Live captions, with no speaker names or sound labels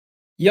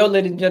Yo,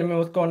 ladies and gentlemen,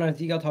 what's going on? It's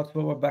Egal Talks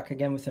About. We're back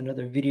again with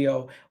another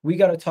video. We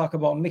got to talk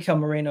about MIKEL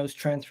Merino's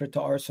transfer to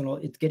Arsenal.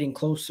 It's getting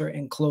closer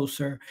and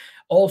closer.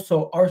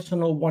 Also,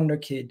 Arsenal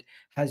Wonderkid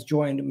has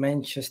joined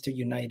Manchester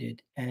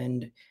United,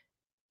 and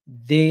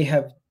they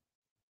have.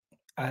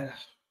 Uh,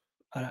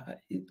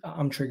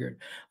 I'm triggered.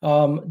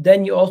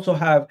 Then you also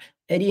have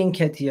Eddie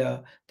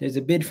Nketiah. There's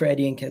a bid for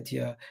Eddie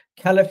Nketiah.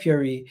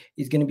 Calafiori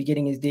is going to be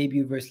getting his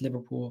debut versus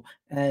Liverpool.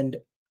 And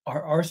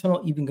are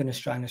Arsenal even going to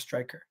sign a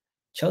striker?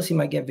 Chelsea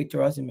might get Victor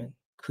Osimhen.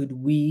 Could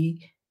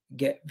we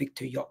get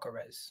Victor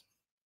Gyökeres?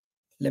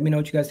 Let me know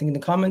what you guys think in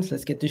the comments.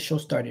 Let's get this show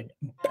started.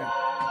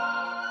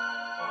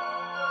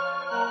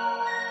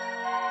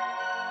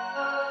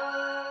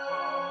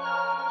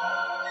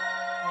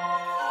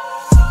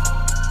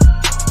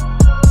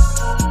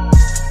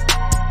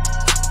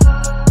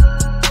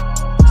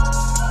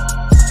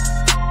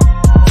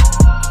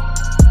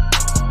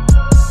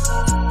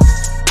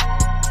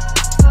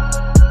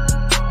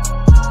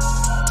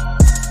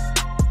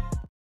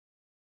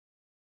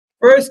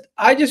 First,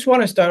 I just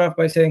want to start off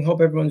by saying,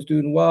 hope everyone's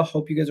doing well.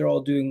 Hope you guys are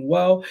all doing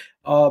well.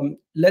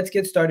 Let's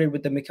get started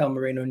with the MIKEL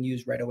Merino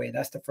news right away.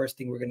 That's the first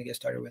thing we're going to get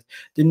started with.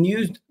 The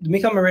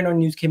MIKEL Merino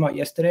news came out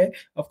yesterday,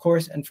 of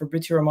course, and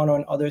Fabrizio Romano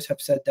and others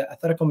have said that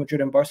Atletico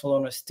Madrid and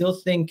Barcelona still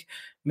think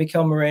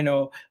MIKEL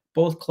Merino,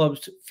 both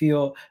clubs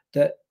feel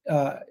that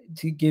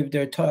to give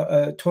their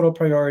total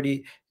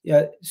priority.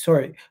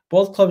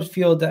 Both clubs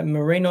feel that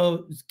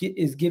Merino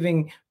is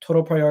giving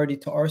total priority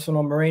to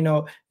Arsenal.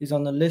 Merino is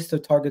on the list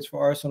of targets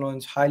for Arsenal and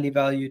is highly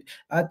valued.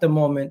 At the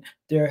moment,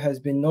 there has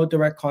been no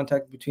direct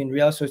contact between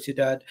Real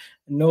Sociedad,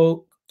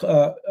 no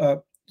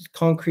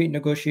concrete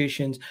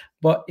negotiations,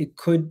 but it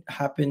could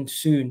happen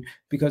soon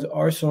because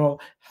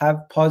Arsenal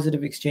have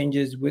positive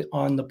exchanges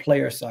on the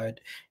player side.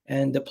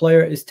 And the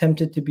player is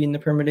tempted to be in the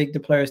Premier League. The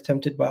player is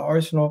tempted by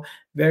Arsenal,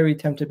 very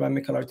tempted by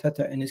Mikel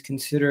Arteta, and is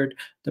considered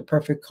the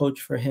perfect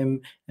coach for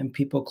him and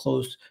people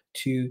close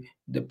to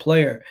the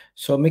player.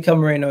 So MIKEL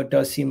Merino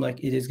does seem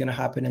like it is going to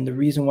happen. And the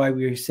reason why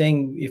we're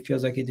saying it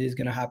feels like it is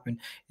going to happen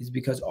is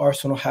because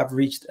Arsenal have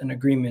reached an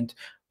agreement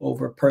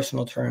over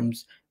personal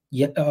terms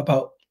yet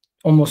about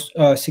almost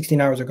 16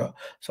 hours ago.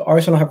 So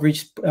Arsenal have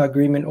reached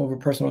agreement over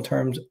personal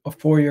terms, a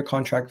 4-year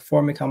contract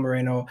for MIKEL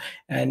Merino,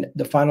 and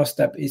the final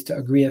step is to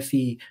agree a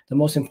fee. The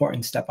most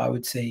important step, I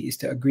would say, is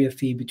to agree a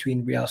fee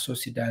between Real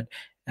Sociedad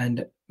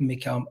and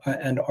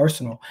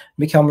Arsenal.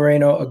 MIKEL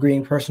Merino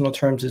agreeing personal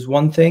terms is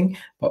one thing,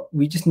 but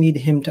we just need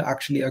him to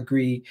actually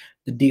agree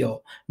the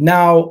deal.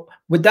 Now,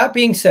 with that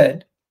being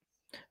said,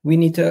 we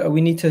need to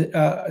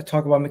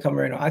talk about MIKEL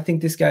Merino. I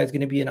think this guy is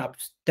going to be an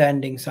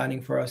outstanding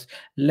signing for us.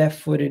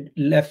 Left-footed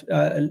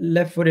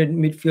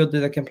midfielder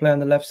that can play on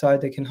the left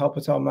side, that can help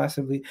us out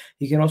massively.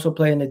 He can also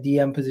play in a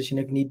DM position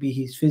if need be.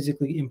 He's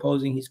physically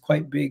imposing. He's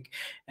quite big,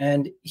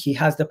 and he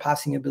has the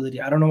passing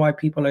ability. I don't know why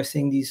people are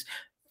saying these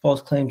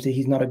false claims that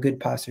he's not a good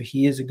passer.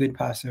 He is a good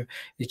passer.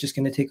 It's just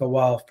going to take a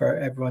while for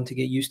everyone to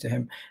get used to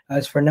him.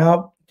 As for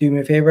now, do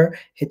me a favor,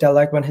 hit that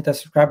like button, hit that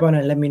subscribe button,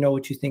 and let me know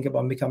what you think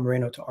about MIKEL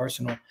Merino to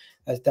Arsenal,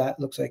 as that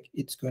looks like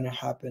it's going to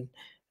happen.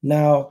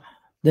 Now,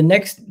 the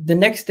next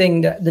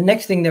thing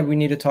that we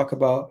need to talk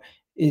about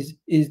is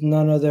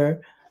none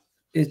other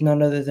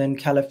than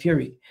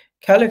Calafiori.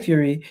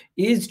 Calafiori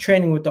is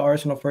training with the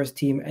Arsenal first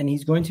team, and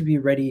he's going to be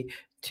ready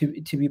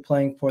to be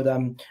playing for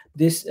them.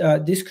 This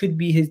could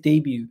be his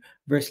debut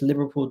versus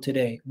Liverpool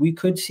today. We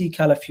could see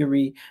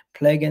Calafiori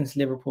play against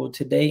Liverpool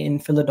today in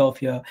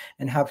Philadelphia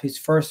and have his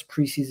first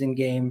preseason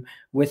game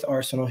with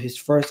Arsenal,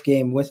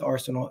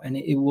 and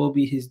it will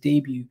be his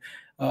debut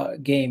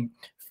game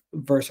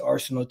versus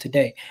Arsenal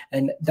today.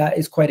 And that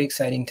is quite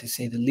exciting, to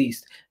say the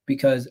least,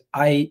 because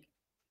I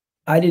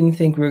didn't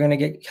think we were going to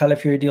get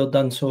Calafiori deal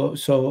done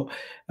so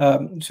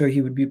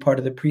he would be part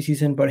of the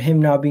preseason, but him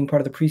now being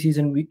part of the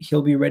preseason,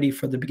 he'll be ready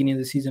for the beginning of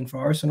the season for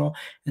Arsenal,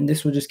 and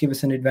this will just give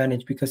us an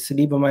advantage because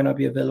Saliba might not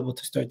be available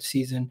to start the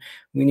season.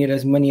 We need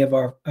as many of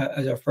our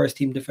first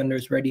team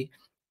defenders ready,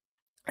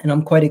 and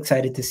I'm quite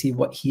excited to see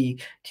what he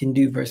can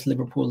do versus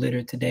Liverpool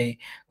later today,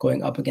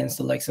 going up against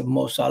the likes of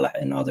Mo Salah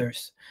and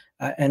others.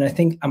 And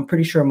I'm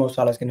pretty sure Mo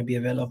Salah is going to be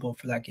available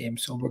for that game.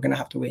 So we're going to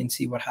have to wait and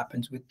see what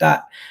happens with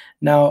that.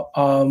 Now,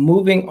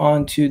 moving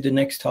on to the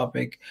next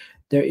topic,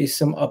 there is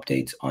some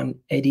updates on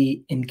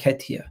Eddie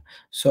Nketiah.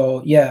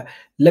 So, yeah,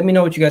 let me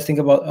know what you guys think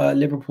about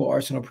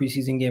Liverpool-Arsenal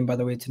preseason game, by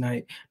the way,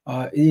 tonight.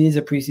 It is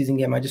a preseason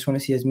game. I just want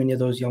to see as many of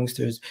those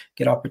youngsters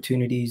get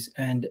opportunities.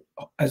 And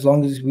as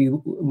long as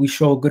we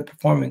show a good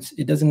performance,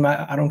 it doesn't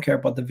matter. I don't care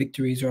about the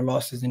victories or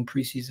losses in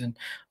preseason,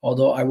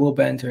 although I will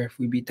banter if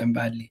we beat them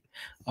badly.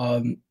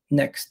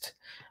 Next,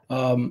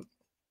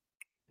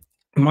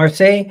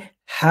 Marseille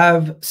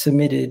have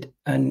submitted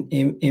an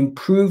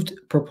improved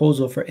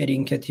proposal for Eddie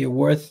Nketiah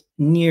worth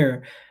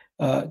near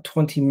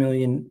 20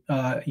 million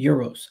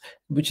euros,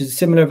 which is a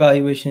similar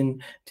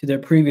valuation to their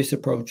previous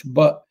approach,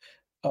 but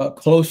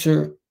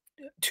closer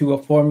to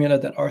a formula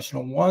that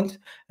Arsenal want,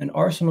 and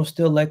Arsenal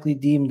still likely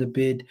deem the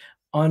bid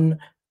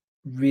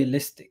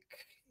unrealistic.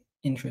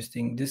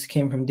 Interesting. This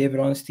came from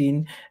David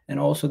Onstein, and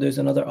also there's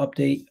another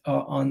update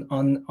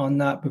on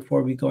that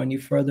before we go any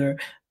further.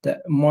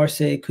 That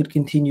Marseille could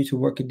continue to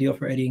work a deal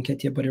for Eddie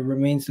Nketiah, but it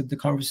remains that the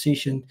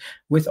conversation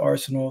with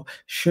Arsenal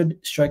should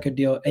strike a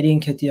deal. Eddie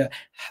Nketiah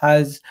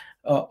has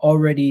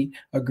already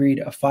agreed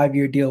a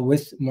 5-year deal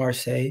with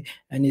Marseille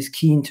and is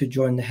keen to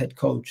join the head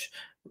coach,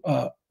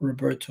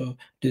 Roberto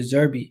De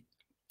Zerbi.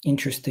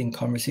 Interesting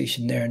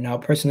conversation there. Now,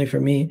 personally, for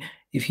me,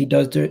 if he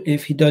does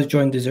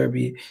join De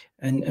Zerbi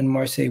and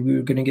Marseille, we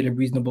were going to get a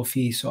reasonable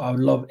fee. So I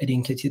would love Eddie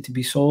Nketiah to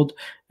be sold,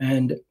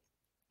 and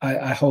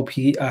I hope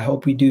we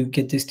do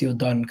get this deal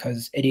done,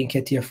 because Eddie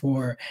Nketiah,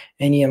 for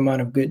any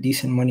amount of good,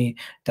 decent money,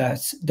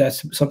 that's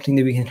something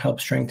that we can help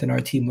strengthen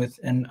our team with.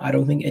 And I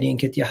don't think Eddie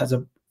Nketiah has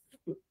a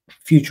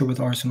future with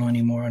Arsenal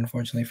anymore,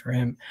 unfortunately for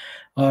him.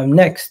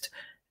 Next,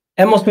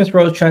 Emile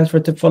Smith-Rowe's transfer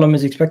to Fulham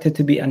is expected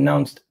to be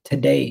announced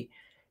today.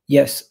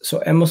 Yes,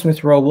 so Emile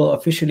Smith-Rowe will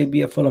officially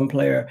be a Fulham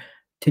player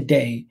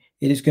today.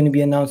 It is going to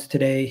be announced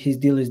today. His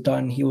deal is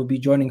done. He will be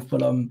joining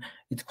Fulham.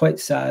 It's quite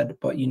sad,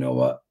 but you know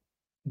what?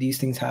 These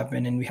things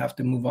happen, and we have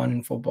to move on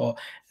in football.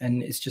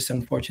 And it's just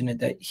unfortunate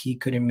that he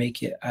couldn't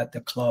make it at the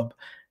club.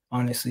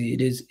 Honestly,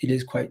 it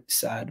is quite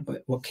sad,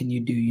 but what can you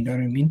do? You know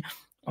what I mean?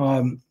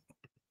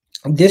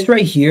 This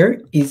right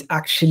here is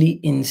actually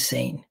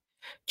insane.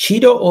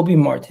 Chido Obi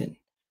Martin,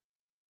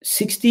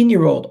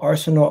 16-year-old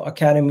Arsenal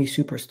Academy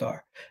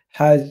superstar,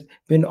 has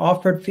been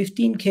offered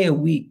 15K a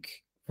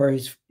week for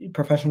his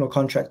professional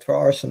contract for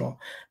Arsenal,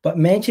 but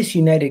Manchester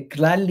United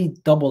gladly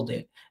doubled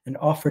it and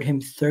offered him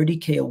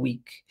 30K a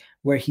week,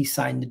 where he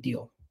signed the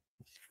deal.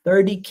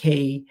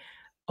 30K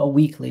a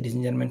week, ladies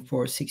and gentlemen,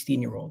 for a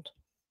 16-year-old.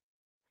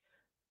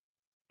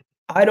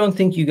 I don't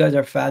think you guys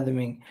are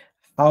fathoming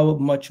how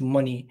much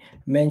money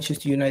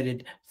Manchester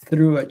United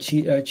threw at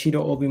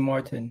Chido Obi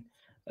Martin,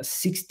 a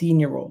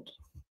 16-year-old.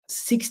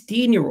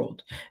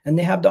 16-year-old. And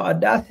they have the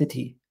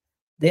audacity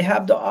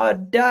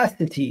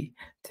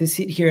to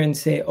sit here and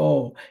say,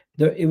 oh,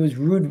 it was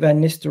Ruud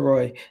van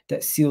Nistelrooy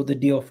that sealed the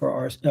deal for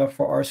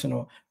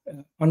Arsenal.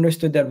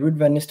 Understood that Ruud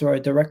van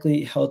Nistelrooy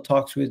directly held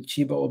talks with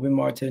Chido Obi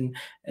Martin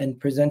and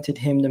presented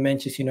him the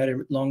Manchester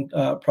United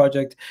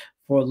project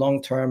for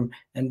long term,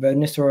 and Van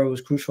Nistelrooy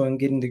was crucial in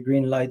getting the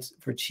green lights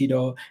for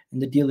Chido,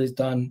 and the deal is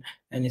done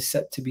and is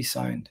set to be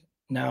signed.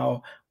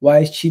 Now, why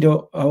is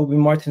Chido Obi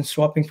Martin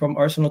swapping from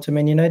Arsenal to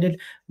Man United?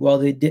 Well,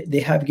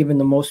 they have given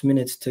the most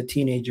minutes to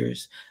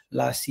teenagers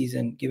last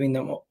season, giving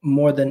them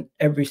more than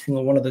every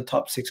single one of the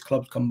top 6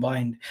 clubs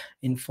combined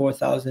in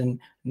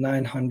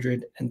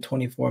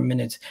 4,924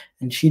 minutes.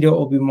 And Chido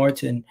Obi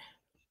Martin,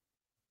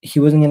 he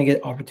wasn't going to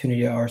get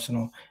opportunity at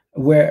Arsenal,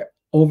 where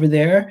over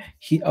there,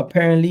 he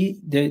apparently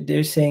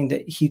they're saying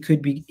that he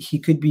could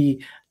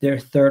be their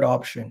third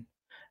option.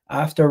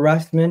 After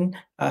Rasman,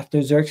 after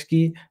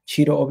Zirkzee,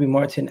 Chido Obi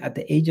Martin at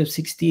the age of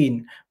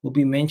 16 will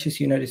be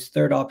Manchester United's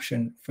third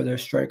option for their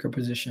striker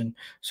position.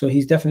 So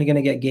he's definitely going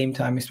to get game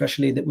time,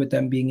 especially with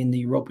them being in the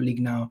Europa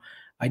League now.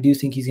 I do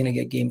think he's going to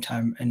get game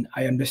time, and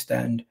I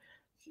understand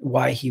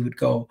why he would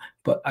go,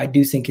 but I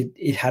do think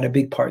it had a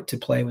big part to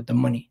play with the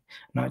money,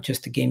 not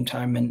just the game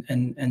time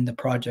and the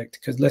project.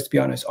 Because let's be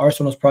honest,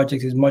 Arsenal's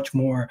project is much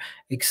more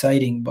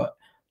exciting, but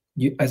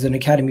you, as an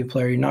academy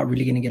player, you're not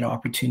really going to get an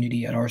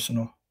opportunity at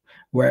Arsenal,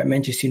 where at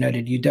Manchester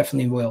United, you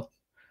definitely will.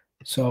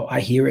 So I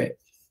hear it.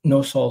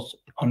 No salt,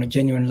 on a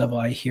genuine level,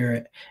 I hear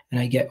it, and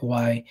I get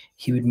why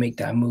he would make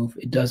that move.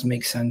 It does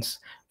make sense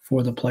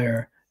for the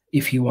player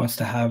if he wants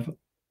to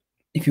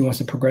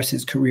progress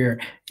his career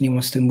and he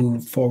wants to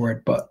move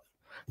forward. But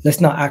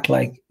let's not act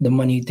like the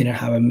money didn't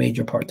have a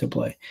major part to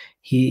play.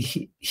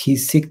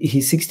 He's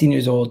 16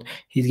 years old.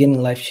 He's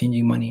getting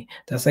life-changing money.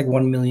 That's like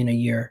 $1 million a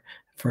year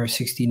for a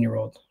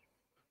 16-year-old.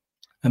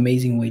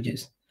 Amazing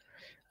wages.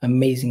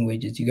 Amazing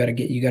wages. You gotta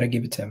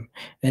give it to him.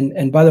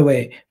 And by the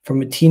way,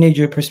 from a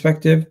teenager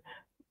perspective,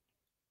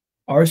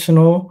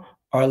 Arsenal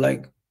are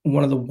like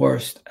one of the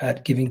worst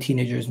at giving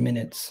teenagers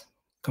minutes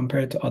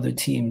compared to other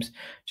teams.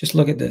 Just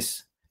look at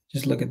this.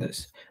 Just look at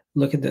this.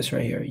 Look at this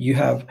right here. You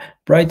have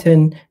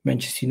Brighton,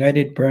 Manchester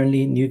United,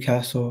 Burnley,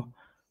 Newcastle.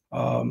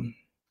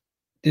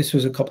 This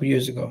was a couple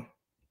years ago.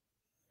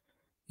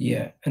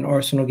 Yeah, and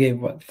Arsenal gave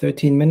what,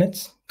 13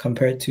 minutes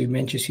compared to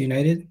Manchester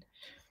United.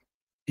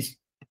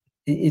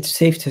 It's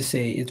safe to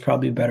say it's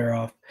probably better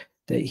off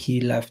that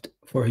he left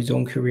for his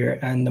own career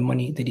and the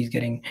money that he's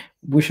getting.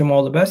 Wish him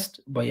all the best,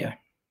 but yeah,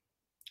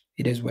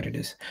 it is what it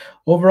is.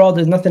 Overall,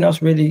 there's nothing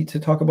else really to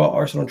talk about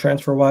Arsenal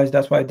transfer-wise.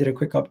 That's why I did a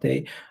quick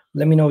update.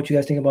 Let me know what you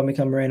guys think about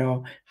MIKEL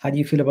Merino. How do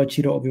you feel about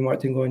Chido Obi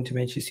Martin going to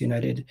Manchester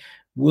United?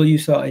 Will you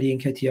sell Eddie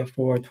Nketiah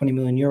for 20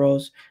 million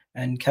euros?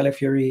 And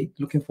Calafiori,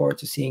 looking forward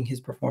to seeing his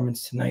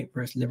performance tonight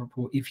versus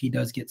Liverpool if he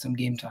does get some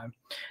game time.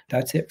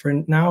 That's it for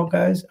now,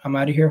 guys. I'm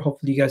out of here.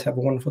 Hopefully you guys have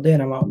a wonderful day,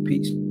 and I'm out.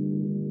 Peace.